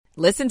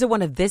Listen to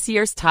one of this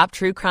year's top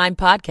true crime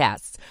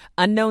podcasts.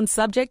 Unknown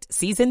Subject,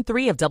 Season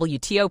 3 of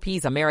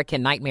WTOP's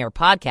American Nightmare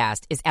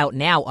podcast is out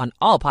now on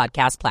all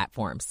podcast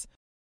platforms.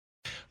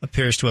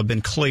 Appears to have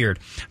been cleared.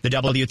 The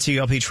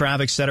WTOP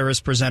Traffic Center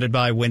is presented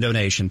by Window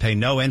Nation. Pay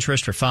no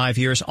interest for 5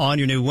 years on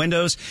your new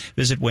windows.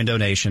 Visit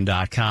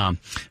windownation.com.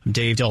 I'm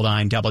Dave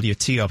Dildine,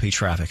 WTOP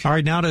Traffic. All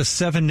right, now to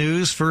 7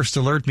 News First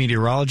Alert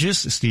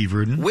meteorologist Steve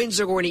Rudin. Winds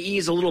are going to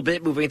ease a little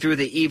bit moving through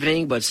the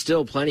evening, but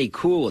still plenty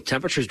cool.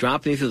 Temperatures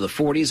dropping through the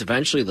 40s,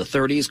 eventually the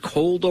 30s.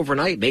 Cold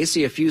overnight. May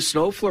see a few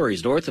snow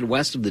flurries north and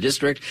west of the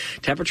district.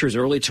 Temperatures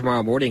early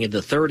tomorrow morning in the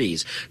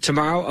 30s.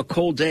 Tomorrow, a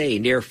cold day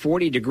near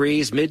 40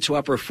 degrees, mid to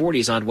upper 40s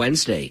on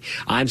Wednesday.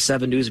 I'm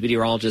 7 News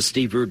meteorologist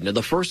Steve Rudin at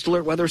the First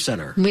Alert Weather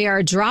Center. We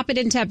are dropping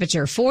in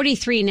temperature.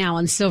 43 now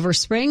in Silver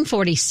Spring,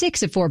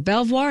 46 at Fort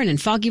Belvoir, and in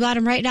Foggy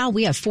Bottom right now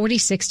we have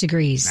 46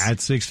 degrees. At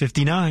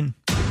 6:59.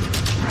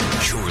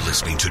 You're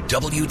listening to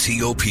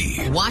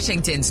WTOP,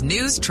 Washington's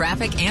news,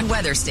 traffic, and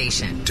weather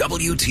station.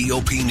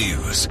 WTOP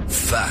News.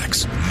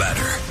 Facts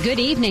matter. Good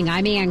evening.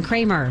 I'm Ann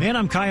Kramer. And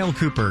I'm Kyle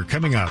Cooper.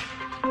 Coming up.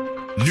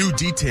 New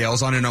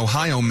details on an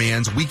Ohio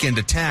man's weekend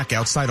attack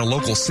outside a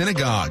local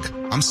synagogue.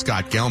 I'm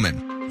Scott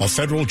Gelman. A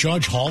federal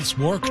judge halts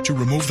work to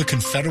remove the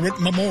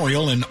Confederate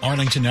memorial in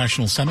Arlington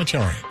National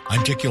Cemetery.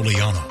 I'm Dick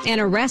Iuliano. An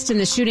arrest in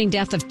the shooting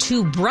death of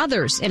 2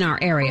 brothers in our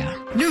area.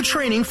 New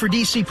training for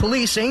D.C.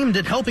 police aimed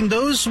at helping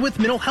those with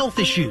mental health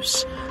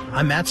issues.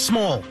 I'm Matt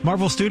Small.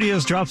 Marvel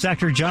Studios drops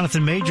actor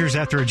Jonathan Majors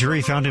after a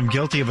jury found him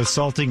guilty of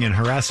assaulting and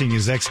harassing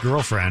his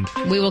ex-girlfriend.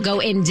 We will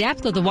go in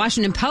depth with the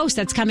Washington Post.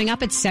 That's coming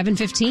up at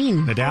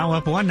 7:15. The Dow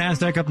up 1,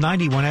 NASDAQ up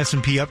 91,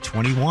 S&P up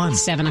 21.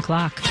 7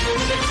 o'clock.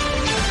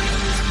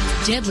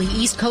 Deadly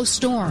East Coast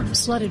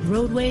storms, flooded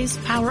roadways,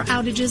 power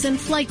outages, and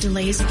flight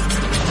delays.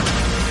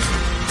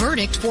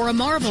 Verdict for a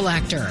Marvel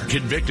actor.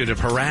 Convicted of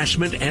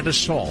harassment and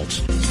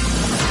assault.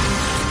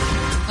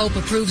 Pope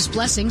approves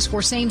blessings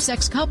for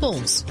same-sex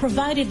couples,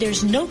 provided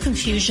there's no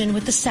confusion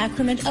with the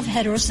sacrament of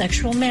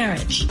heterosexual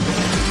marriage.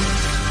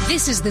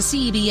 This is the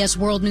CBS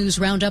World News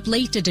Roundup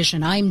Late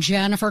Edition. I'm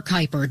Jennifer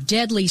Kuiper.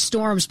 Deadly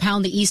storms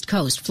pound the East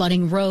Coast,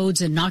 flooding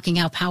roads and knocking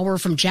out power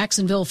from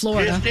Jacksonville,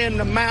 Florida. Just in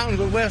the mountains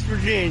of West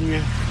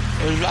Virginia,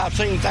 I've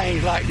seen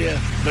things like this,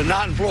 but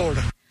not in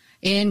Florida.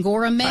 In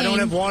Gorham, Maine. I don't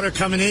have water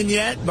coming in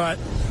yet, but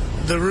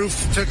the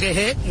roof took a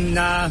hit,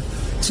 and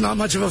it's not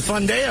much of a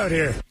fun day out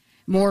here.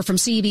 More from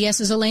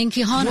CBS's Elaine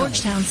Quijano.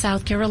 Georgetown,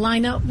 South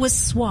Carolina was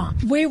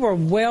swamped. We were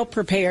well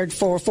prepared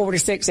for 4 to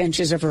 6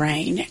 inches of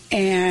rain,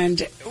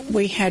 and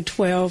we had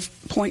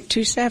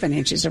 12.27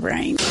 inches of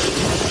rain.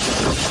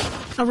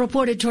 A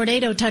reported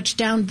tornado touched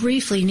down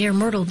briefly near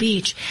Myrtle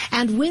Beach,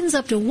 and winds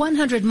up to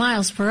 100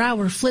 miles per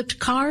hour flipped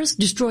cars,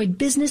 destroyed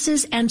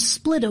businesses, and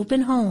split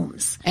open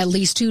homes. At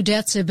least 2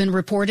 deaths have been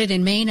reported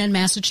in Maine and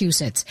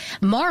Massachusetts.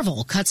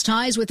 Marvel cuts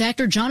ties with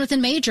actor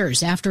Jonathan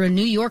Majors after a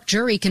New York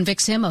jury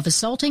convicts him of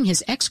assaulting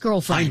his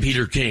ex-girlfriend. I'm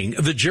Peter King.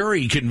 The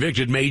jury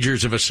convicted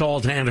Majors of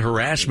assault and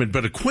harassment,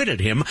 but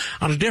acquitted him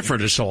on a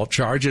different assault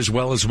charge as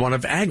well as one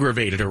of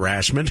aggravated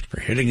harassment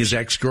for hitting his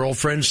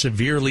ex-girlfriend,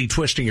 severely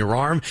twisting her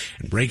arm,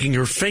 and breaking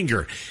her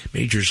finger.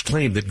 Majors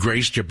claimed that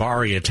Grace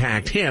Jabari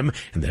attacked him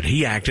and that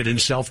he acted in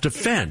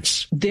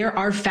self-defense. There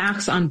are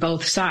facts on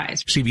both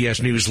sides.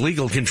 CBS News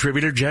legal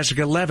contributor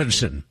Jessica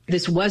Levinson.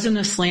 This wasn't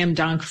a slam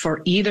dunk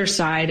for either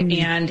side,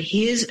 and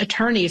his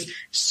attorneys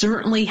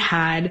certainly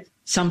had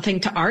something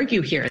to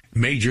argue here.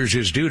 Majors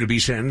is due to be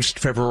sentenced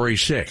February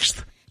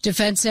 6th.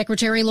 Defense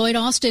Secretary Lloyd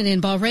Austin in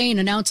Bahrain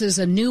announces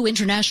a new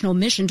international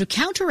mission to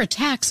counter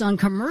attacks on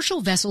commercial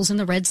vessels in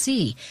the Red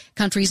Sea.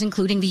 Countries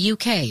including the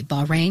UK,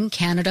 Bahrain,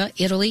 Canada,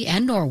 Italy,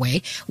 and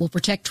Norway will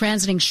protect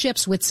transiting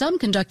ships, with some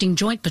conducting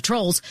joint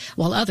patrols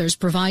while others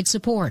provide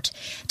support.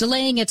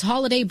 Delaying its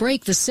holiday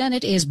break, the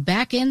Senate is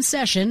back in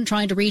session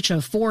trying to reach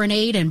a foreign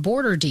aid and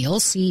border deal.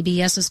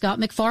 CBS's Scott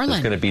McFarland.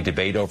 There's going to be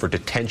debate over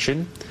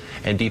detention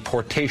and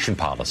deportation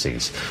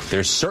policies.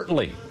 There's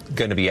certainly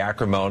going to be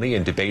acrimony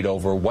and debate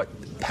over what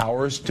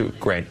powers to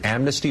grant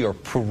amnesty or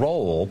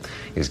parole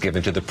is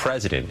given to the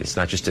president. It's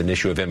not just an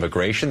issue of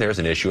immigration. There's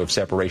an issue of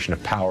separation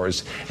of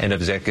powers and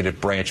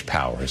executive branch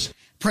powers.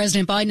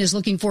 President Biden is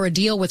looking for a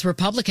deal with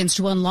Republicans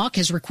to unlock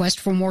his request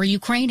for more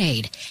Ukraine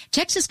aid.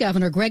 Texas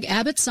Governor Greg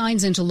Abbott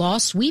signs into law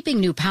sweeping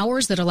new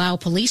powers that allow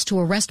police to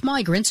arrest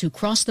migrants who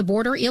cross the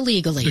border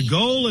illegally. The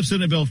goal of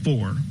Senate Bill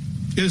 4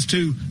 is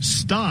to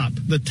stop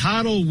the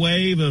tidal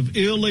wave of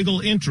illegal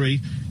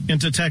entry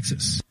into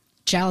Texas.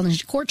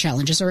 Court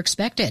challenges are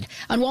expected.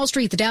 On Wall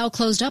Street, the Dow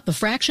closed up a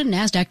fraction.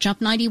 NASDAQ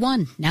jumped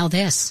 91. Now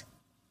this.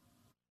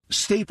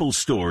 Staples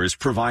stores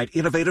provide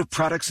innovative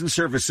products and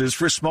services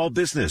for small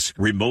business,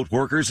 remote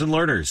workers and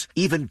learners,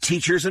 even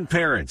teachers and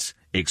parents.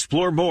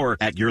 Explore more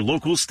at your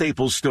local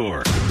Staples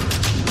store.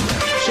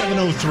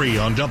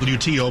 7:03 on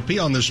WTOP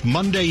on this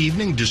Monday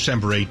evening,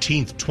 December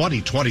 18th,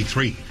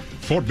 2023.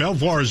 Fort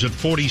Belvoir is at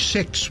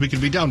 46. We could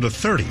be down to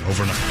 30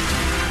 overnight.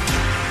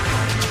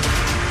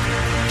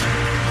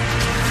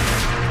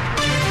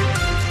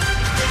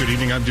 Good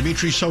evening. I'm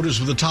Dimitri Sotis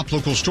with the top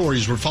local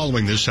stories we're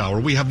following this hour.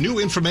 We have new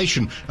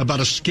information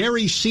about a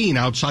scary scene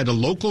outside a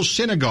local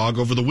synagogue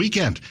over the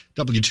weekend.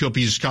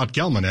 WTOP's Scott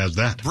Gelman has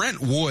that. Brent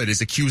Wood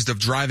is accused of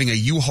driving a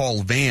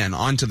U-Haul van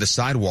onto the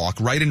sidewalk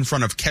right in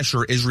front of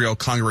Kesher Israel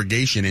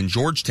congregation in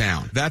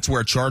Georgetown. That's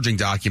where charging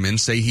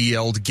documents say he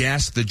yelled,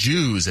 "Gas the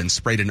Jews," and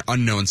sprayed an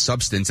unknown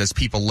substance as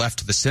people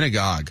left the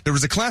synagogue. There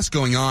was a class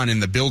going on in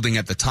the building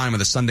at the time of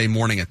the Sunday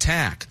morning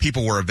attack.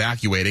 People were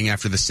evacuating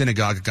after the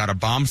synagogue got a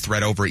bomb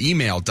threat over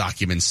email,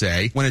 documents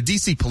say. When a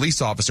D.C.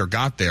 police officer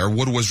got there,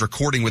 Wood was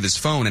recording with his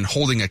phone and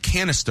holding a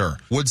canister.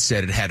 Wood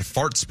said it had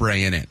fart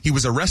spray in it. He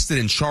was arrested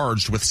and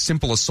charged with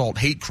simple assault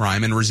hate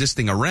crime and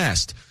resisting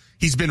arrest.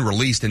 He's been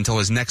released until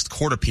his next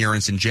court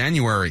appearance in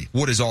January.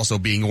 Wood is also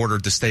being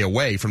ordered to stay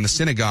away from the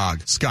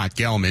synagogue. Scott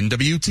Gelman,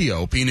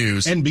 WTOP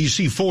News.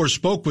 NBC4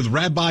 spoke with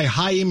Rabbi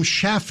Chaim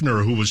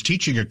Schaffner, who was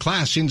teaching a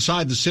class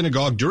inside the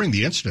synagogue during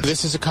the incident.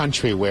 This is a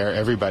country where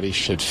everybody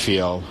should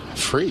feel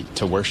free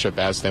to worship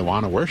as they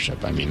want to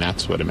worship. I mean,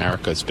 that's what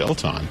America is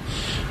built on,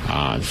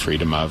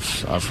 freedom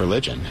of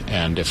religion.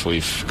 And if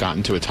we've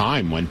gotten to a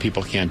time when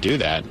people can't do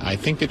that, I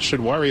think it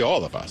should worry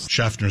all of us.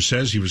 Schaffner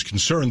says he was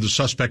concerned the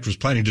suspect was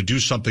planning to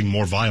do something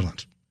more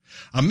violent.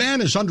 A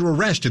man is under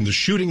arrest in the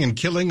shooting and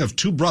killing of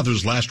two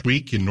brothers last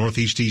week in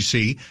Northeast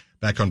D.C.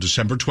 Back on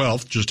December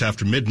 12th, just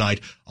after midnight,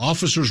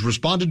 officers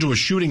responded to a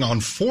shooting on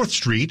 4th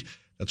Street.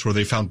 That's where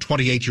they found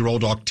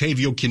 28-year-old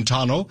Octavio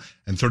Quintano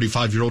and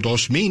 35-year-old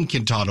Osmin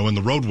Quintano in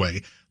the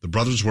roadway. The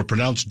brothers were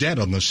pronounced dead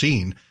on the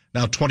scene.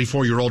 Now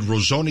 24-year-old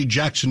Rosoni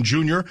Jackson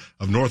Jr.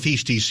 of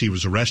Northeast D.C.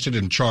 was arrested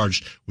and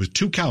charged with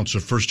 2 counts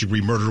of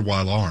first-degree murder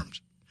while armed.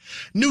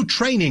 New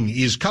training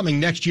is coming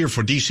next year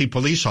for D.C.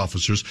 police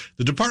officers.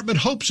 The department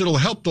hopes it'll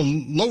help to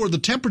lower the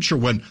temperature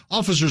when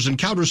officers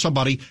encounter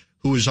somebody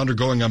who is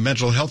undergoing a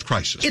mental health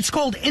crisis. It's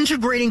called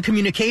Integrating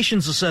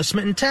Communications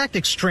Assessment and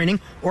Tactics Training,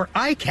 or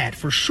ICAT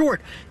for short.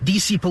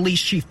 D.C.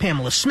 Police Chief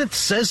Pamela Smith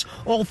says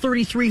all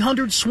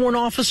 3,300 sworn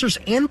officers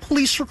and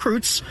police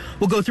recruits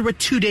will go through a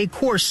 2-day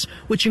course,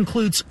 which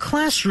includes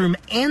classroom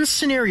and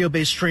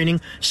scenario-based training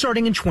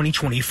starting in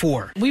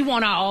 2024. We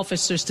want our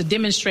officers to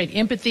demonstrate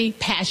empathy,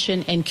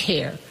 passion, and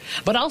care,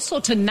 but also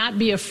to not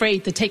be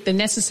afraid to take the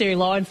necessary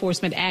law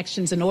enforcement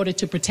actions in order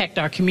to protect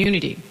our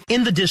community.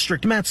 In the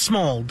district, Matt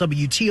Small,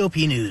 WTOP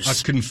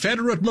News. A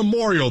Confederate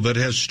memorial that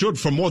has stood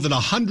for more than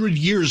 100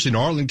 years in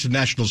Arlington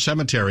National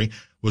Cemetery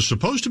was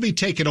supposed to be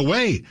taken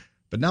away,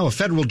 but now a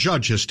federal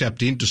judge has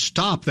stepped in to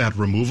stop that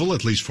removal,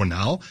 at least for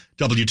now.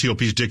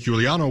 WTOP's Dick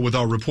Giuliano with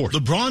our report.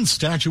 The bronze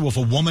statue of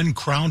a woman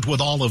crowned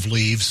with olive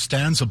leaves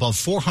stands above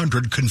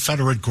 400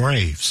 Confederate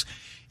graves.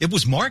 It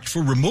was marked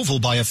for removal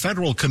by a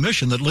federal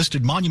commission that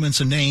listed monuments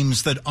and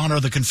names that honor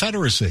the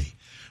Confederacy.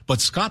 But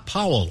Scott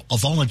Powell, a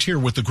volunteer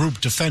with the group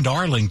Defend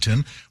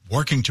Arlington,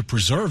 working to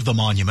preserve the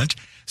monument,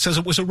 says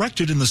it was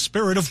erected in the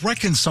spirit of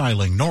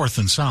reconciling North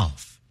and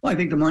South. Well, I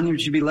think the monument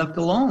should be left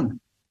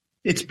alone.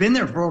 It's been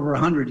there for over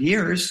 100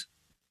 years.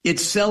 It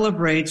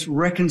celebrates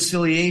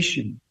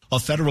reconciliation. A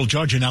federal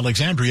judge in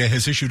Alexandria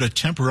has issued a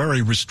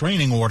temporary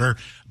restraining order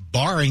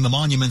barring the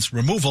monument's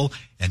removal,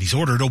 and he's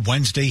ordered a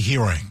Wednesday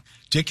hearing.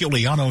 Dick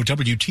Giuliano,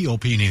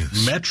 WTOP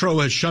News. Metro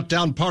has shut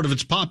down part of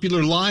its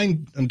popular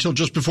line until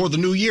just before the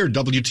new year.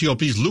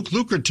 WTOP's Luke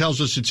Lukert tells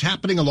us it's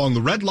happening along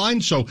the red line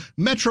so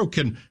Metro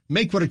can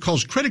make what it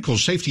calls critical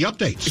safety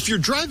updates. If you're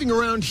driving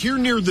around here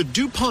near the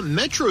DuPont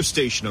Metro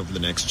station over the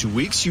next 2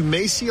 weeks, you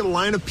may see a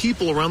line of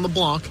people around the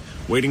block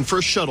waiting for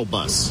a shuttle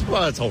bus.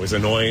 Well, it's always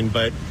annoying,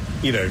 but,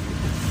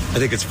 I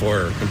think it's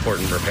for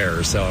important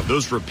repairs. So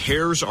those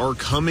repairs are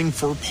coming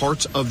for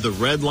parts of the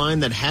red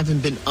line that haven't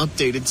been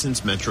updated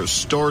since Metro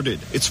started.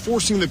 It's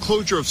forcing the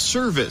closure of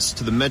service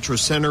to the Metro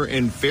Center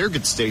and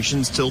Farragut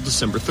stations till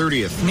December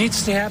 30th. It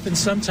needs to happen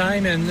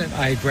sometime, and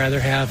I'd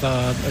rather have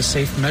a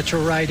safe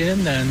Metro ride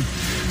in than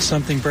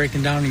something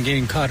breaking down and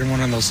getting caught in one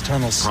of those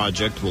tunnels.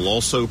 Project will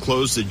also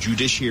close the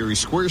Judiciary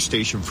Square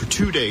station for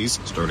 2 days,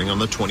 starting on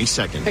the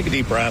 22nd. Take a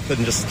deep breath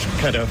and just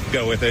kind of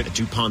go with it. At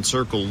DuPont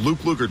Circle, Luke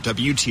Lukert,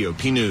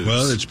 WTOP News.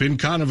 Well, it's been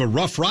kind of a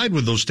rough ride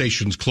with those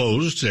stations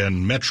closed,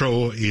 and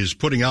Metro is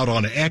putting out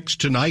on X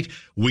tonight.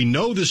 We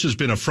know this has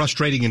been a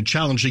frustrating and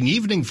challenging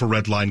evening for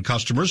Red Line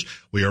customers.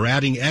 We are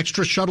adding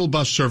extra shuttle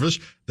bus service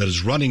that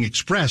is running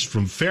express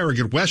from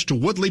Farragut West to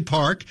Woodley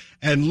Park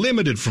and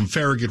limited from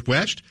Farragut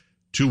West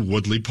to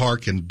Woodley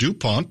Park and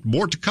DuPont.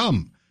 More to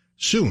come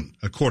soon,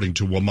 according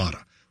to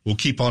WMATA. We'll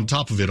keep on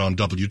top of it on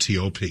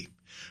WTOP.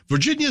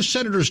 Virginia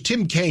Senators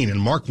Tim Kaine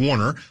and Mark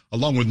Warner,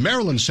 along with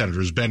Maryland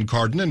Senators Ben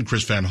Cardin and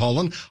Chris Van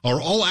Hollen,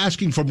 are all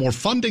asking for more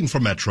funding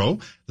for Metro.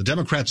 The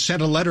Democrats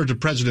sent a letter to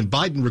President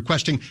Biden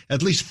requesting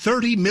at least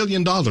 $30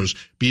 million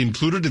be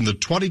included in the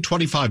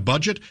 2025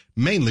 budget,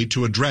 mainly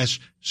to address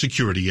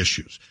security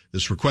issues.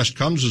 This request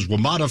comes as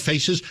WMATA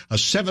faces a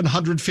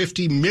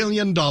 $750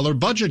 million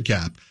budget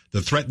gap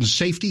that threatens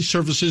safety,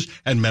 services,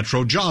 and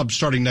Metro jobs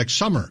starting next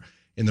summer.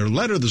 In their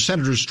letter, the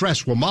senators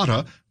stress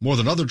WMATA, more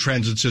than other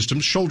transit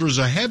systems, shoulders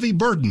a heavy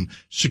burden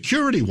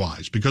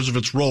security-wise because of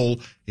its role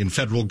in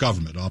federal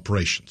government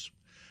operations.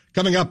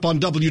 Coming up on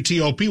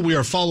WTOP, we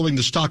are following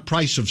the stock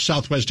price of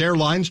Southwest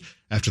Airlines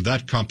after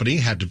that company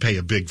had to pay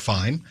a big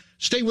fine.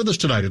 Stay with us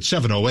tonight at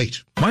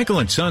 7:08.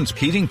 Michael & Son's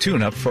heating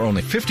tune-up for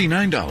only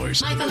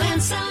 $59. Michael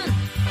 & Son.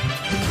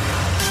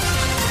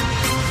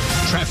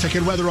 Traffic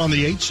and weather on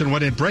the 8s and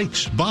when it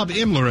breaks. Bob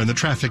Imler in the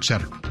traffic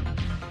center.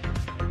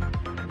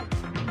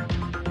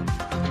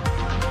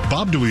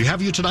 Bob, do we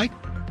have you tonight?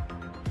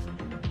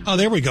 Oh,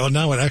 there we go.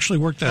 Now it actually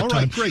worked that time. All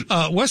right, great.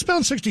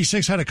 Westbound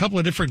 66 had a couple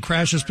of different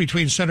crashes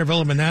between Centerville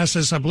and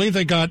Manassas. I believe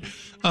they got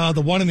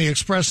the one in the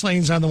express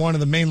lanes and the one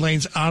in the main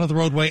lanes out of the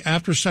roadway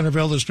after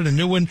Centerville. There's been a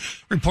new one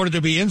reported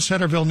to be in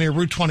Centerville near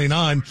Route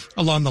 29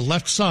 along the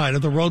left side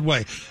of the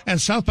roadway. And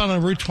southbound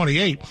on Route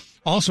 28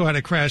 also had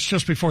a crash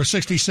just before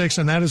 66,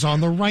 and that is on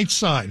the right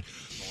side.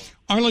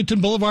 Arlington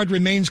Boulevard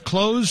remains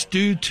closed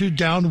due to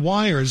downed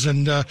wires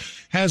and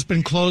has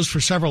been closed for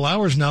several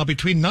hours now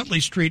between Nutley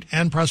Street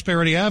and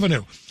Prosperity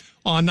Avenue.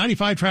 On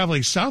 95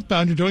 traveling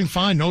southbound, you're doing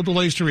fine. No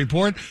delays to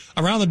report.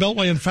 Around the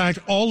Beltway, in fact,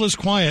 all is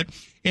quiet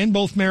in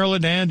both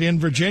Maryland and in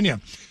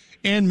Virginia.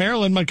 In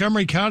Maryland,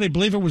 Montgomery County, I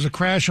believe it was a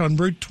crash on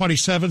Route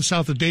 27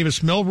 south of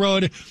Davis Mill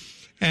Road.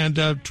 And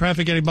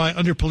traffic getting by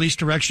under police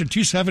direction.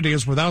 270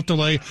 is without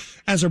delay,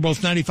 as are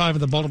both 95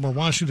 and the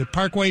Baltimore-Washington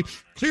Parkway.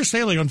 Clear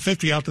sailing on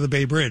 50 out to the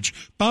Bay Bridge.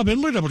 Bob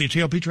Imler,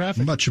 WTOP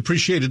Traffic. Much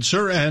appreciated,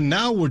 sir. And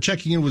now we're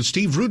checking in with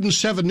Steve Rudin,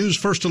 7 News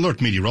First Alert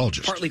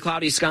meteorologist. Partly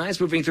cloudy skies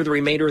moving through the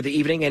remainder of the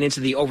evening and into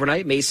the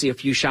overnight. May see a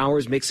few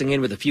showers mixing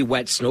in with a few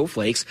wet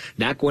snowflakes.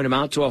 Not going to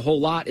amount to a whole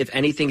lot, if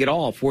anything at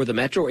all, for the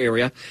metro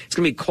area. It's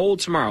going to be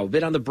cold tomorrow, a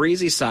bit on the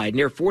breezy side,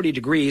 near 40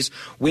 degrees.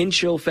 Wind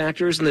chill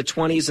factors in the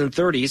 20s and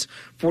 30s.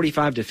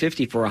 45 to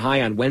 50 for a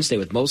high on Wednesday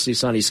with mostly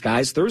sunny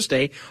skies.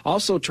 Thursday,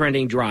 also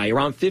trending dry,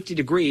 around 50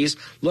 degrees.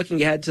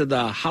 Looking ahead to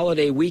the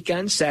holiday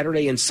weekend,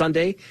 Saturday and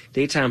Sunday,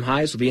 daytime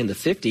highs will be in the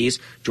 50s.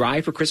 Dry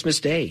for Christmas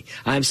Day.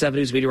 I'm 7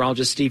 News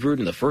meteorologist Steve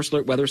Rudin, the First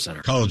Alert Weather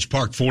Center. College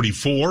Park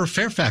 44,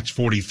 Fairfax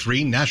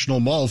 43, National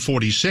Mall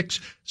 46.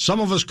 Some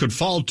of us could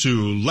fall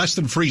to less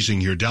than freezing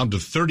here, down to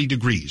 30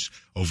 degrees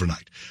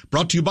overnight.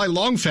 Brought to you by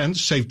Long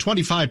Fence. Save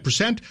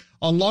 25%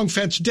 on Long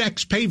Fence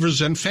decks,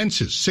 pavers, and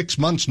fences. 6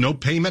 months, no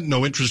payment,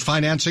 no interest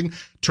financing.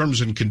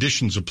 Terms and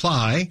conditions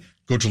apply.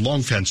 Go to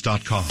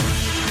longfence.com.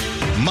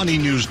 Money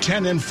News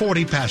 10 and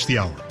 40 past the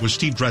hour with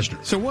Steve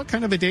Dresner. So what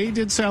kind of a day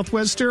did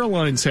Southwest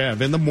Airlines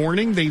have? In the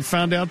morning, they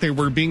found out they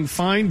were being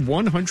fined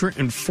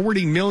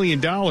 $140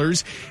 million.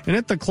 And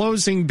at the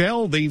closing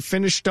bell, they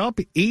finished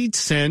up 8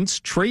 cents,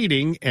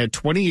 trading at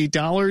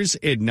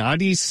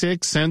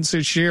 $28.96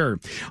 a share.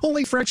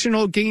 Only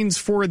fractional gains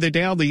for the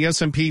Dow. The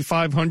S&P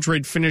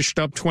 500 finished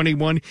up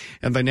 21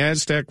 and the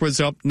NASDAQ was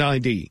up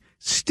 90.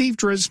 Steve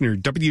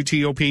Dresner,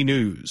 WTOP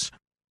News.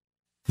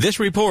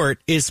 This report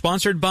is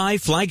sponsored by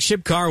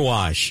Flagship Car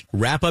Wash.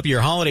 Wrap up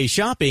your holiday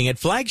shopping at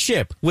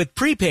Flagship with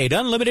prepaid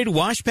unlimited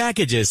wash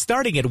packages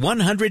starting at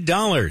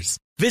 $100.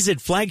 Visit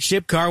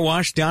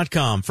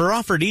flagshipcarwash.com for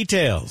offer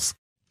details.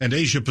 And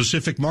Asia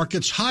Pacific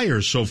markets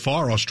higher so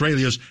far.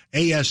 Australia's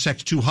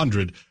ASX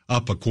 200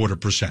 up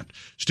 0.25%.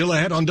 Still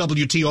ahead on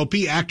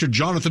WTOP, actor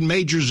Jonathan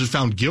Majors is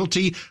found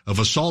guilty of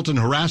assault and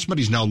harassment.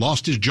 He's now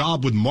lost his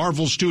job with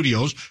Marvel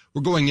Studios.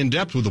 We're going in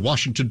depth with the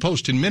Washington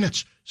Post in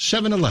minutes.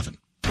 7:11.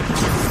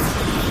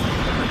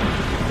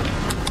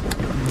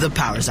 The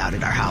power's out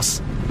at our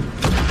house.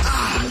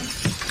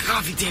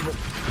 Coffee table.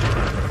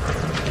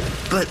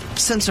 But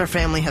since our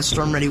family has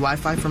storm-ready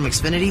Wi-Fi from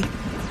Xfinity,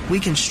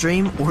 we can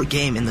stream or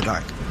game in the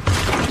dark.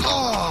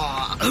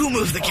 Oh, who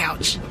moved the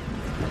couch?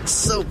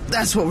 So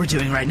that's what we're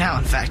doing right now,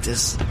 in fact,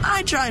 is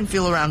I try and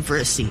feel around for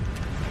a seat.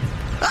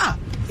 Ah,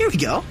 here we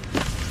go.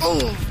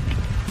 Oh,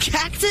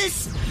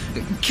 cactus?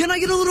 Can I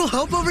get a little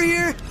help over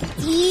here?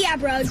 Yeah,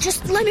 bro.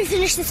 Just let me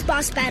finish this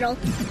boss battle.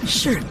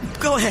 Sure,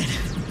 go ahead.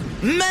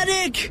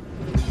 Medic!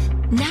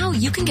 Now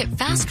you can get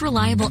fast,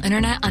 reliable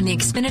internet on the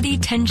Xfinity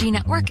 10G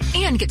network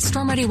and get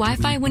storm-ready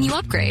Wi-Fi when you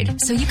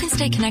upgrade, so you can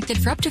stay connected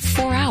for up to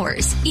 4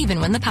 hours,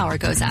 even when the power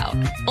goes out.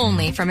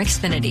 Only from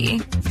Xfinity.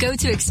 Go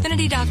to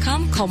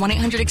Xfinity.com, call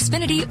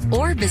 1-800-XFINITY,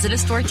 or visit a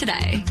store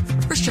today.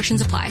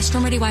 Restrictions apply.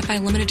 Storm-ready Wi-Fi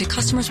limited to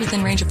customers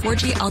within range of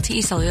 4G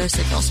LTE cellular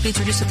signal. Speeds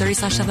reduced to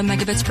 30/7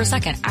 megabits per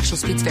second. Actual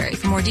speeds vary.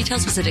 For more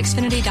details, visit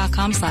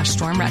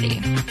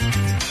Xfinity.com/stormready.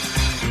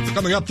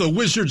 Coming up, the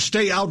Wizards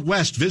stay out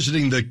west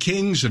visiting the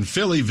Kings, and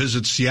Philly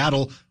visits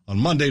Seattle on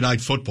Monday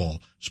Night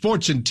Football.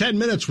 Sports in 10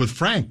 minutes with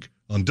Frank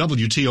on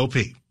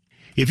WTOP.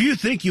 If you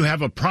think you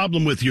have a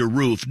problem with your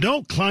roof,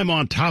 don't climb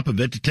on top of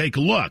it to take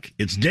a look.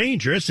 It's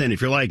dangerous, and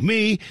if you're like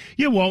me,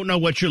 you won't know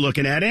what you're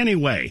looking at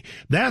anyway.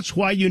 That's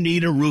why you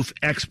need a roof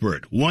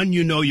expert, one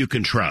you know you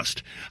can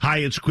trust. Hi,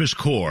 it's Chris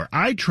Core.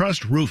 I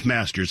trust Roof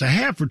Masters. I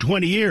have for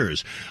 20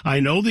 years. I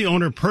know the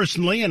owner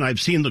personally, and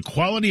I've seen the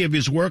quality of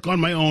his work on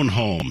my own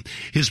home.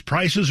 His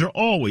prices are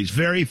always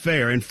very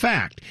fair. In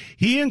fact,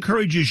 he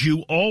encourages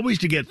you always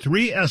to get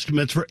 3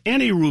 estimates for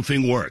any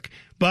roofing work.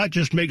 But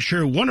just make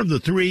sure one of the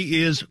 3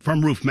 is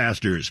from Roof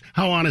Masters.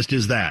 How honest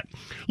is that?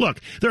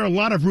 Look, there are a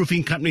lot of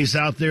roofing companies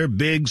out there,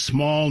 big,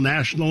 small,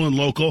 national, and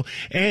local,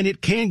 and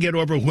it can get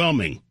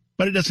overwhelming.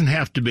 but it doesn't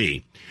have to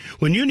be.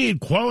 When you need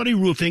quality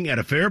roofing at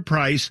a fair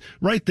price,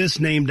 write this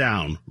name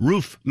down,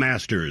 Roof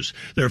Masters.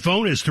 Their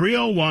phone is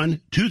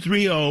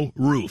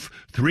 301-230-ROOF,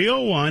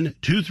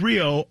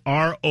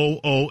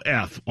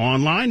 301-230-ROOF,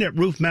 online at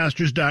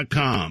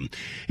roofmasters.com.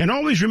 And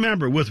always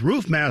remember, with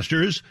Roof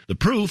Masters, the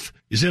proof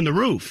is in the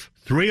roof.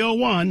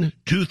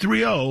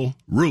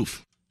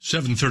 301-230-ROOF.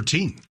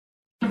 7:13.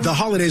 The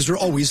holidays are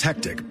always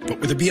hectic, but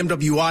with a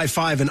BMW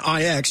i5 and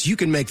iX, you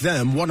can make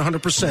them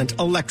 100%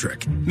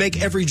 electric.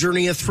 Make every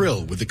journey a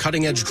thrill with the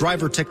cutting-edge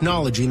driver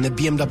technology in the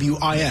BMW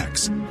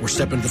iX. Or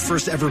step into the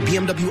first ever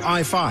BMW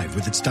i5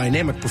 with its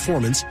dynamic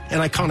performance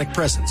and iconic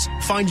presence.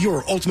 Find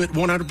your ultimate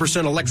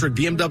 100% electric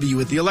BMW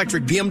at the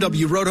Electric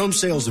BMW Road Home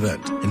Sales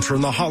Event and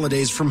turn the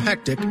holidays from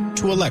hectic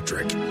to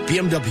electric.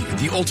 BMW,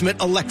 the ultimate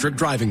electric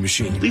driving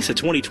machine. Lease a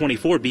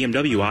 2024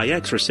 BMW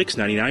iX for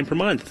 $699 per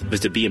month.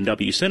 Visit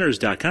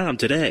BMWCenters.com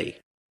today.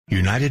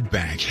 United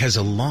Bank has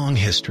a long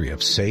history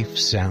of safe,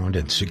 sound,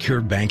 and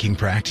secure banking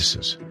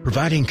practices,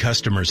 providing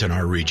customers in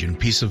our region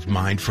peace of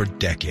mind for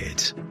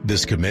decades.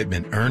 This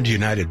commitment earned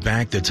United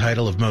Bank the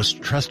title of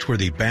Most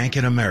Trustworthy Bank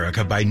in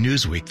America by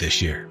Newsweek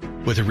this year.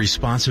 With a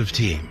responsive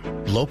team,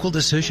 local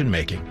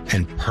decision-making,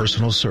 and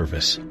personal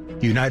service,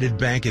 United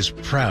Bank is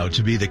proud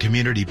to be the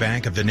community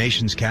bank of the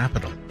nation's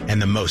capital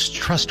and the most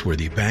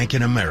trustworthy bank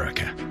in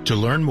America. To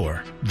learn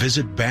more,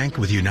 visit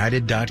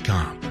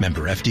bankwithunited.com.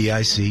 Member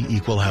FDIC,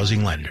 Equal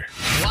Housing Lender.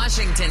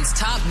 Washington's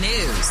top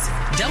news,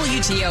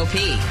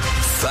 WTOP.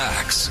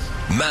 Facts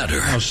matter.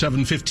 Now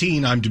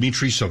 7:15, I'm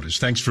Dimitri Sotis.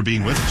 Thanks for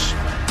being with us.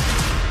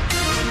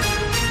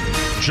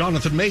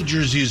 Jonathan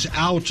Majors is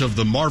out of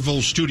the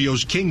Marvel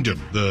Studios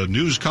kingdom. The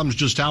news comes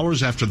just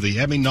hours after the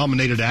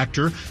Emmy-nominated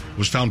actor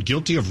was found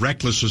guilty of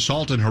reckless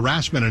assault and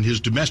harassment in his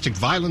domestic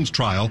violence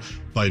trial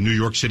by a New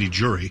York City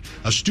jury.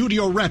 A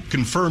studio rep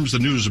confirms the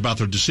news about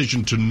their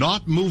decision to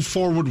not move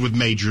forward with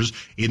Majors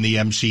in the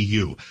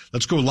MCU.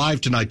 Let's go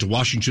live tonight to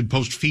Washington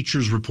Post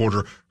features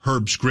reporter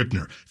Herb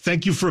Scribner.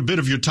 Thank you for a bit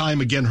of your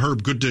time again,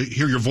 Herb. Good to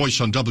hear your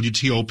voice on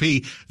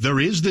WTOP. There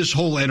is this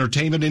whole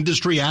entertainment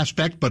industry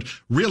aspect, but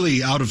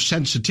really out of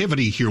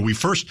sensitivity here. We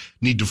first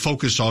need to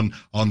focus on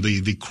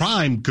the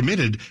crime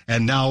committed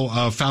and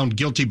now found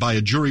guilty by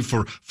a jury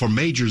for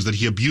Majors, that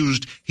he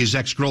abused his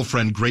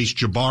ex-girlfriend, Grace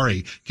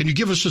Jabari. Can you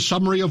give us a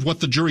summary of what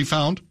the jury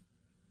found?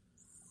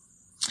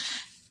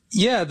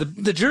 Yeah,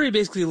 the jury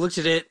basically looked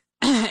at it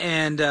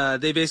and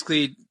they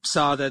basically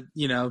saw that,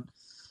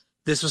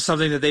 this was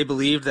something that they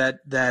believed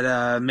that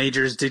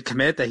Majors did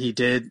commit, that he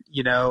did,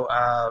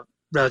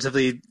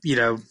 relatively,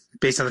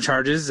 based on the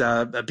charges,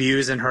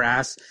 abuse and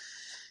harass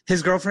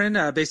his girlfriend.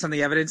 Based on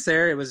the evidence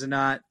there, it was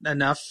not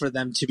enough for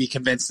them to be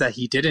convinced that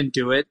he didn't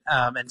do it.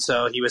 And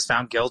so he was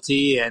found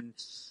guilty, and,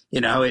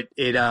 they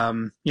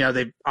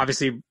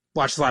obviously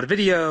watched a lot of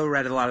video,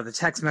 read a lot of the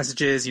text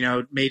messages.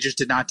 Majors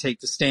did not take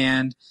the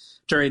stand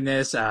during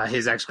this.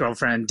 His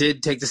ex-girlfriend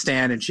did take the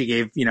stand, and she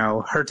gave,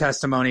 her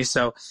testimony.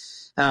 So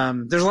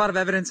there's a lot of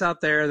evidence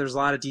out there. There's a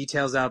lot of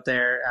details out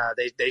there.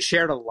 They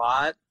shared a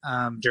lot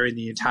during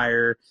the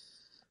entire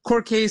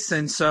court case.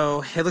 And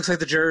so it looks like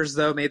the jurors,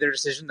 though, made their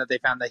decision that they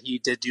found that he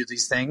did do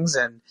these things.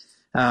 And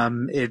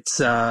it's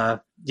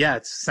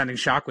sending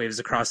shockwaves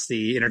across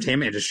the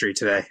entertainment industry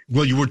today.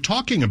 Well, you were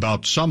talking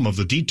about some of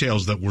the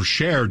details that were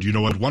shared.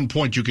 At one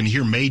point you can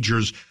hear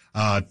Majors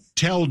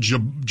tell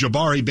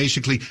Jabari,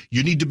 basically,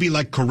 you need to be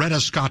like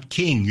Coretta Scott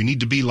King. You need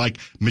to be like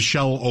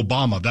Michelle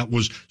Obama. That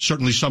was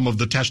certainly some of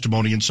the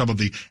testimony and some of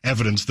the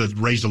evidence that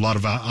raised a lot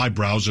of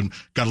eyebrows and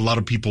got a lot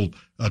of people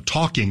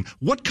talking.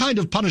 What kind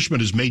of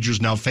punishment is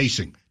Majors now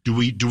facing? Do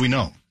we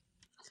know?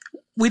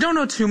 We don't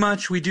know too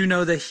much. We do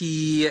know that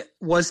he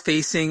was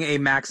facing a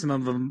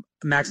maximum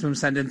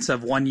sentence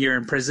of 1 year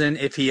in prison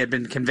if he had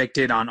been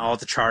convicted on all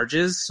the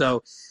charges.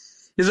 So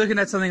he's looking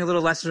at something a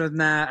little lesser than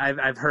that.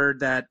 I've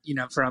heard that,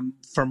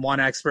 from one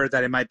expert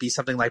that it might be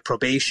something like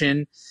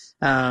probation.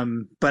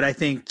 But I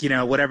think,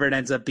 whatever it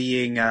ends up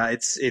being,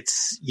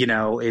 it's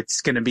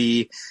going to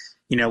be,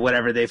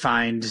 whatever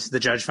the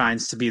judge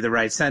finds to be the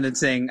right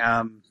sentencing.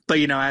 But,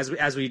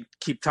 as we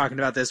keep talking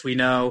about this, we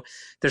know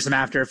there's some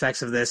after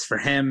effects of this for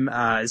him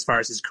as far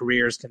as his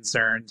career is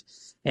concerned,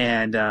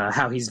 and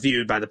how he's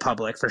viewed by the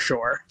public, for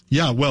sure.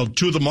 Yeah, well,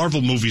 two of the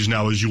Marvel movies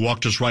now, as you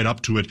walked us right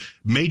up to it,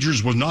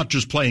 Majors was not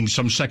just playing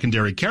some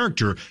secondary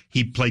character.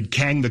 He played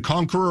Kang the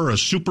Conqueror, a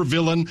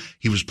supervillain.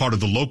 He was part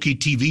of the Loki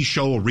TV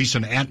show, a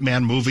recent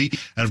Ant-Man movie.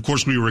 And, of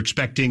course, we were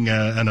expecting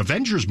an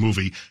Avengers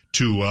movie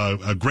to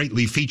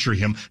greatly feature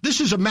him. This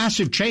is a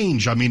massive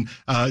change. I mean,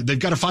 they've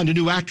got to find a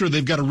new actor.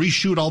 They've got to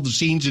reshoot all the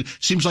scenes. It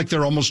seems like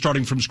they're almost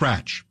starting from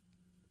scratch.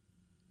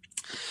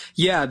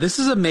 Yeah, this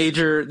is a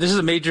major,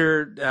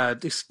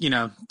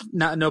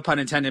 no pun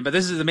intended, but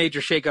this is a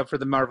major shakeup for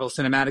the Marvel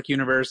Cinematic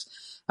Universe.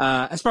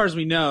 As far as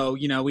we know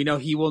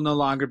he will no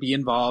longer be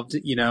involved,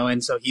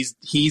 and so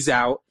he's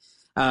out.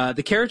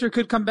 The character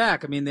could come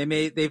back. I mean,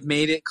 they've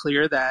made it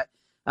clear that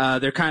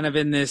they're kind of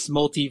in this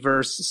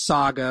multiverse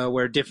saga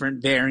where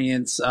different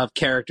variants of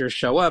characters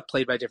show up,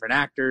 played by different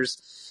actors.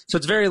 So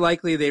it's very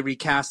likely they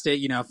recast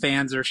it.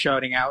 Fans are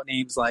shouting out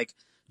names like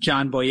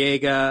John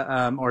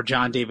Boyega or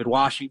John David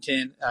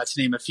Washington,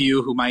 to name a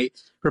few, who might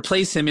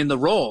replace him in the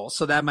role.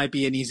 So that might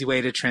be an easy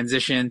way to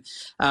transition.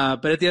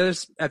 But at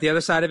the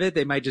other side of it,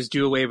 they might just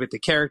do away with the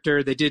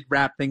character. They did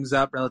wrap things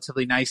up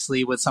relatively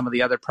nicely with some of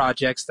the other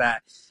projects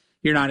that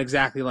you're not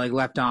exactly like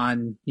left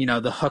on,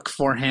 the hook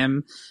for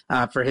him,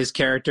 for his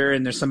character.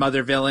 And there's some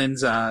other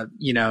villains,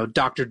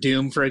 Dr.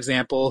 Doom, for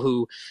example,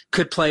 who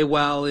could play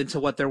well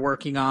into what they're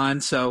working on.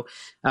 So,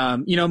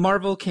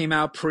 Marvel came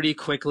out pretty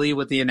quickly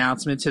with the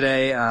announcement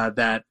today,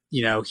 that,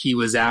 he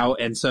was out.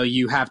 And so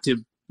you'd have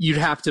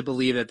to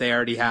believe that they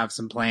already have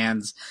some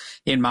plans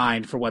in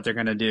mind for what they're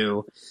going to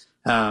do,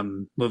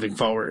 moving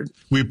forward.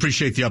 We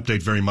appreciate the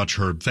update very much,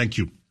 Herb. Thank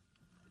you.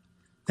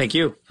 Thank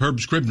you. Herb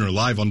Scribner,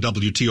 live on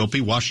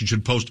WTOP,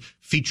 Washington Post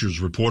features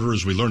reporter,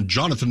 as we learned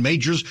Jonathan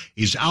Majors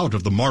is out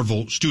of the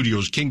Marvel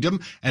Studios kingdom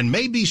and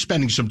may be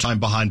spending some time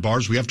behind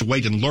bars. We have to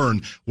wait and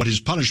learn what his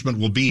punishment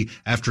will be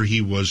after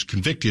he was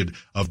convicted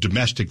of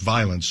domestic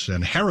violence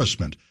and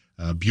harassment,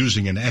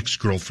 abusing an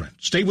ex-girlfriend.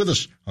 Stay with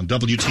us on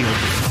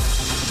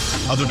WTOP.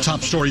 Other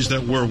top stories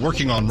that we're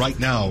working on right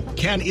now.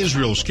 Can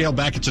Israel scale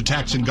back its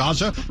attacks in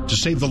Gaza to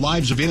save the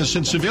lives of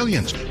innocent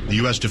civilians? The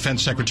U.S.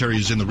 Defense Secretary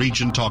is in the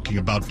region talking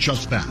about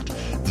just that.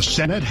 The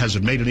Senate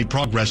hasn't made any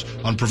progress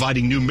on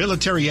providing new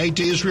military aid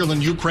to Israel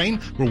and Ukraine.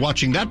 We're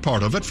watching that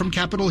part of it from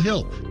Capitol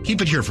Hill.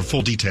 Keep it here for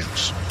full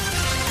details.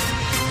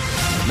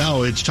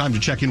 Now it's time to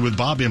check in with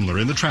Bob Imler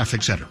in the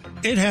traffic center.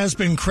 It has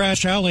been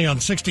Crash Alley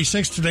on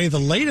 66 today. The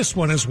latest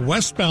one is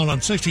westbound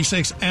on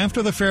 66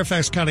 after the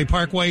Fairfax County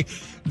Parkway.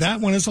 That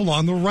one is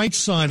along the right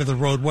side of the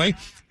roadway. I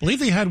believe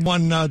they had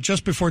one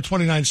just before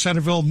 29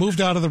 Centerville,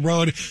 moved out of the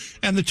road,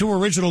 and the two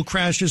original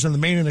crashes in the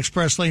Main and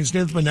Express lanes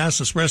near the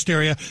Manassas Rest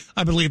area,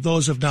 I believe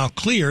those have now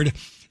cleared.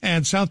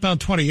 And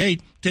southbound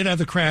 28 did have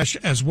the crash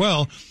as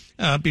well.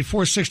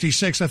 Before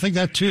 66. I think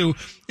that too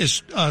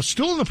is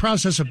still in the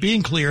process of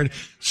being cleared,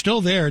 still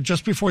there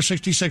just before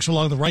 66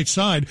 along the right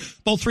side.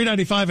 Both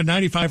 395 and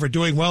 95 are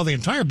doing well. The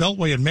entire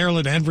Beltway in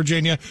Maryland and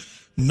Virginia,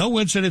 no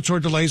incidents or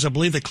delays. I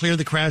believe they cleared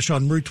the crash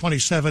on Route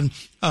 27,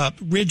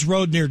 Ridge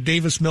Road near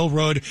Davis Mill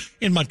Road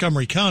in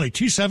Montgomery County.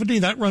 270,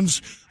 that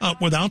runs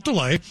without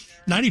delay.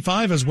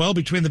 95 as well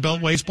between the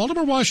Beltways.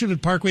 Baltimore-Washington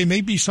Parkway,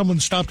 maybe someone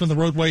stopped on the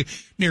roadway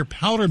near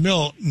Powder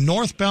Mill,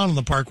 northbound on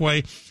the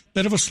Parkway.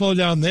 Bit of a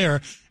slowdown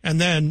there,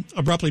 and then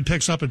abruptly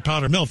picks up at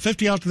Powder Mill.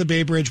 50 out to the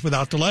Bay Bridge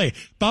without delay.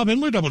 Bob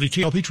Imler,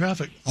 WTOP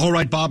Traffic. All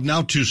right, Bob,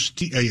 now to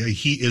Steve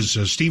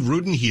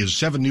Rudin. He is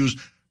 7 News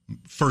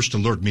First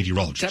Alert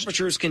meteorologist.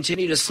 Temperatures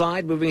continue to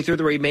slide moving through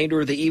the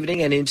remainder of the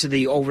evening and into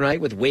the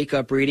overnight with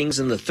wake-up readings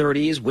in the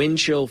 30s. Wind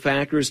chill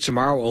factors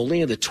tomorrow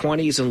only in the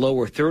 20s and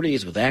lower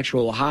 30s with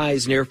actual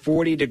highs near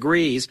 40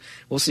 degrees.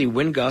 We'll see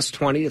wind gusts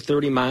 20 to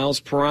 30 miles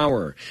per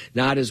hour.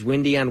 Not as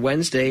windy on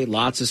Wednesday.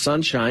 Lots of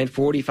sunshine,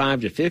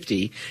 45 to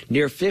 50.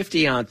 Near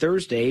 50 on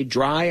Thursday.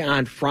 Dry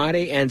on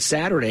Friday and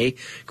Saturday.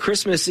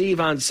 Christmas Eve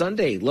on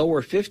Sunday.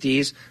 Lower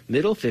 50s,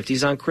 middle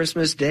 50s on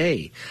Christmas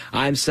Day.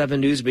 I'm 7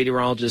 News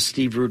meteorologist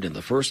Steve Rudin in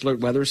the First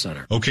Alert Weather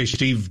Center. Okay,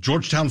 Steve,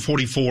 Georgetown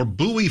 44,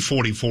 Bowie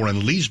 44,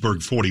 and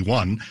Leesburg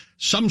 41.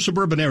 Some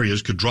suburban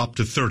areas could drop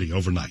to 30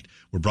 overnight.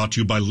 We're brought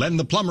to you by Len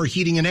the Plumber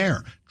Heating and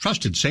Air.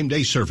 Trusted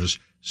same-day service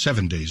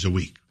 7 days a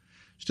week.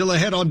 Still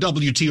ahead on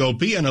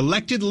WTOP, an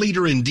elected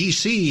leader in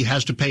D.C.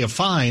 has to pay a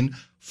fine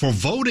for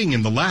voting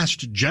in the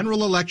last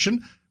general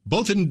election,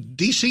 both in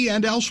D.C.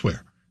 and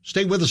elsewhere.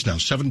 Stay with us now,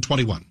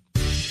 7:21.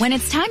 When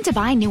it's time to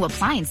buy new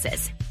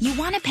appliances, you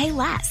want to pay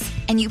less.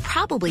 And you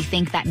probably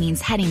think that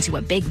means heading to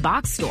a big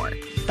box store.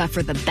 But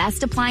for the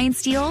best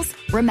appliance deals,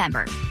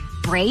 remember,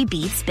 Bray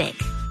beats big.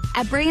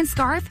 At Bray &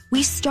 Scarf,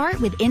 we start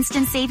with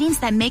instant savings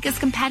that make us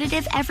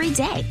competitive every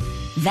day.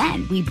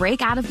 Then we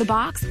break out of the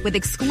box with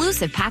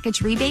exclusive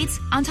package rebates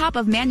on top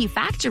of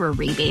manufacturer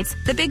rebates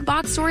the big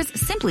box stores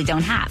simply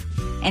don't have.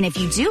 And if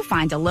you do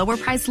find a lower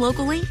price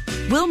locally,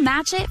 we'll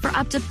match it for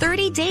up to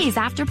 30 days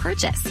after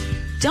purchase.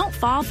 Don't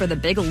fall for the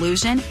big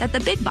illusion that the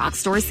big box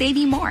stores save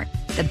you more.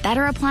 The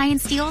better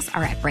appliance deals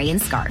are at Bray &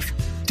 Scarf.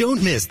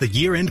 Don't miss the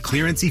year-end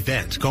clearance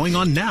event going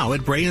on now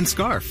at Bray &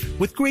 Scarf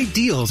with great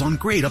deals on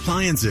great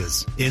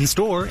appliances,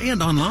 in-store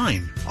and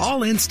online.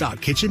 All in-stock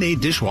KitchenAid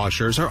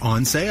dishwashers are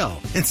on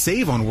sale and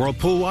save on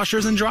Whirlpool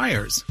washers and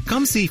dryers.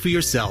 Come see for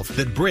yourself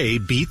that Bray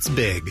beats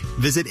big.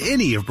 Visit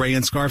any of Bray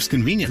 & Scarf's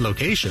convenient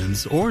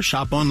locations or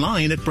shop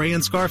online at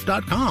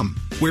brayandscarf.com,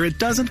 where it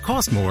doesn't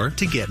cost more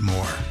to get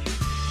more.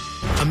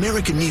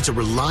 America needs a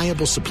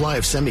reliable supply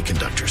of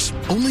semiconductors.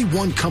 Only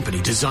one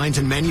company designs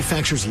and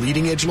manufactures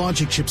leading-edge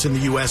logic chips in the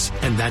U.S.,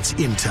 and that's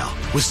Intel.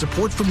 With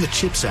support from the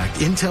CHIPS Act,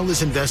 Intel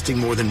is investing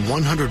more than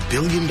 $100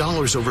 billion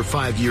over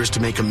 5 years to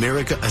make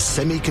America a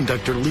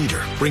semiconductor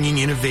leader, bringing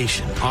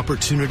innovation,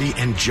 opportunity,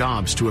 and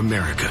jobs to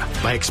America.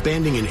 By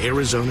expanding in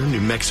Arizona,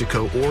 New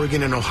Mexico,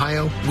 Oregon, and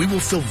Ohio, we will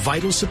fill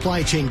vital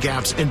supply chain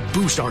gaps and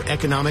boost our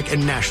economic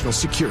and national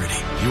security.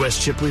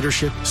 U.S. chip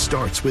leadership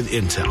starts with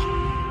Intel.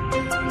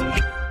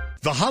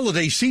 The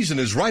holiday season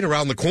is right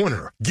around the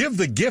corner. Give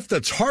the gift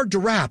that's hard to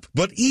wrap,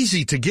 but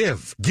easy to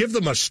give. Give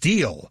them a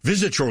Steel.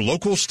 Visit your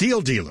local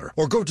Steel dealer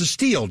or go to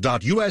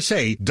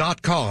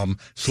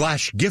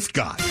steel.usa.com/gift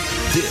guide.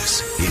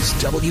 This is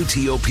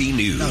WTOP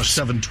News. Now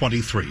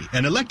 7:23.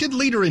 An elected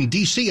leader in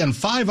D.C. and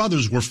 5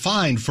 others were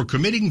fined for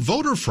committing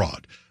voter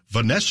fraud.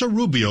 Vanessa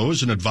Rubio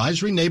is an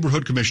advisory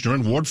neighborhood commissioner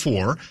in Ward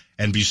 4.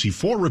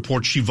 NBC4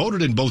 reports she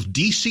voted in both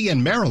D.C.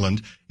 and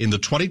Maryland in the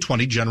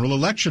 2020 general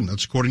election.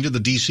 That's according to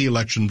the D.C.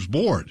 Elections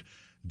Board.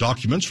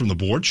 Documents from the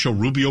board show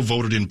Rubio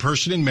voted in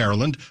person in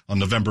Maryland on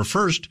November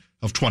 1st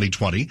of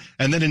 2020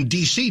 and then in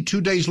D.C.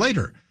 2 days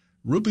later.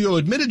 Rubio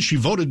admitted she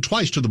voted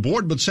twice to the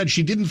board but said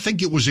she didn't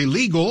think it was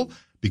illegal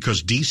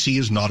because D.C.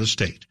 is not a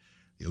state.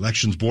 The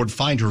Elections Board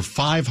fined her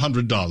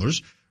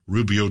 $500.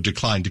 Rubio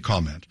declined to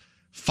comment.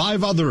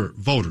 5 other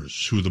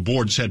voters who the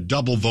board said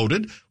double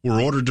voted were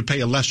ordered to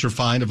pay a lesser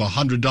fine of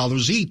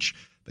 $100 each.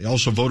 They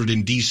also voted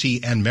in D.C.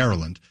 and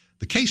Maryland.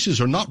 The cases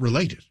are not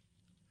related.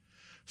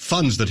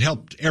 Funds that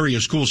helped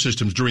area school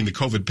systems during the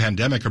COVID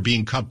pandemic are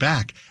being cut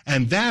back,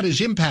 and that is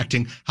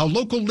impacting how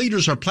local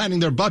leaders are planning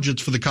their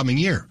budgets for the coming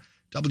year.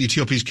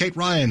 WTOP's Kate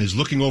Ryan is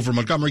looking over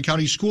Montgomery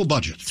County school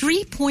budget.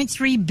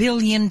 $3.3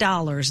 billion.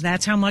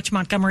 That's how much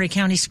Montgomery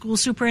County School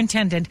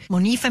Superintendent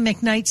Monifa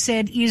McKnight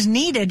said is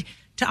needed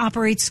to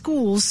operate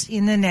schools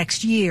in the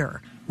next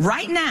year.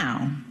 Right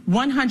now,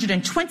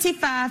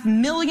 125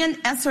 million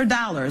ESSER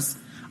dollars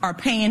are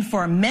paying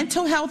for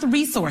mental health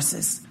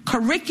resources,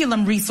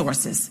 curriculum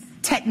resources,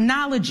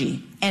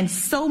 technology, and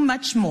so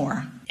much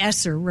more.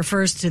 ESSER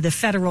refers to the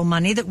federal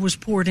money that was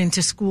poured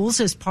into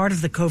schools as part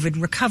of the COVID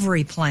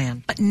recovery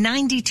plan. But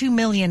 $92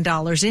 million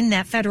in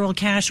that federal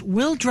cash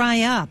will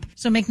dry up.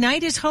 So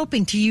McKnight is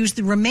hoping to use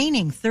the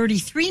remaining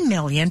 $33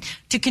 million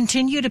to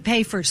continue to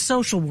pay for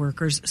social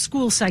workers,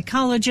 school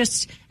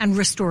psychologists, and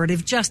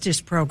restorative justice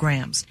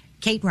programs.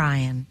 Kate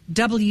Ryan,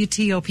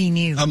 WTOP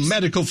News. A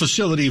medical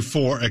facility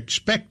for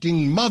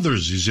expecting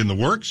mothers is in the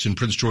works in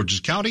Prince George's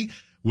County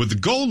with the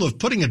goal of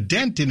putting a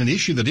dent in an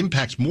issue that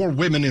impacts more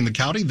women in the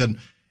county than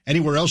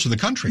anywhere else in the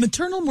country.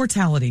 Maternal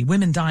mortality,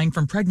 women dying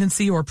from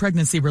pregnancy or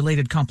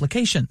pregnancy-related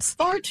complications.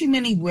 Far too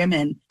many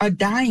women are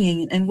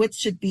dying in what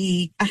should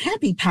be a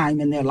happy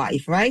time in their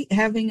life, right?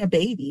 Having a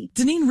baby.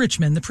 Deneen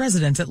Richmond, the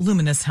president at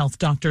Luminous Health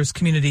Doctors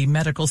Community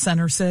Medical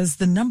Center, says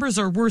the numbers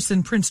are worse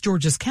in Prince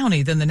George's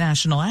County than the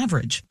national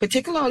average.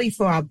 Particularly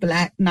for our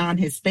Black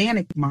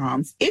non-Hispanic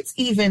moms, it's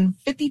even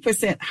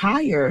 50%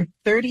 higher,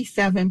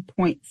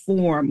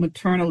 37.4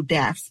 maternal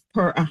deaths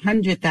per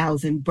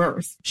 100,000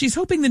 births. She's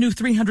hoping the new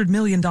 $300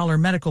 million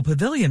medical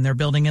pavilion they're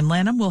building in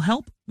Lanham will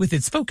help with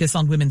its focus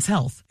on women's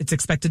health. It's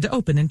expected to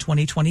open in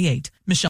 2028. Michelle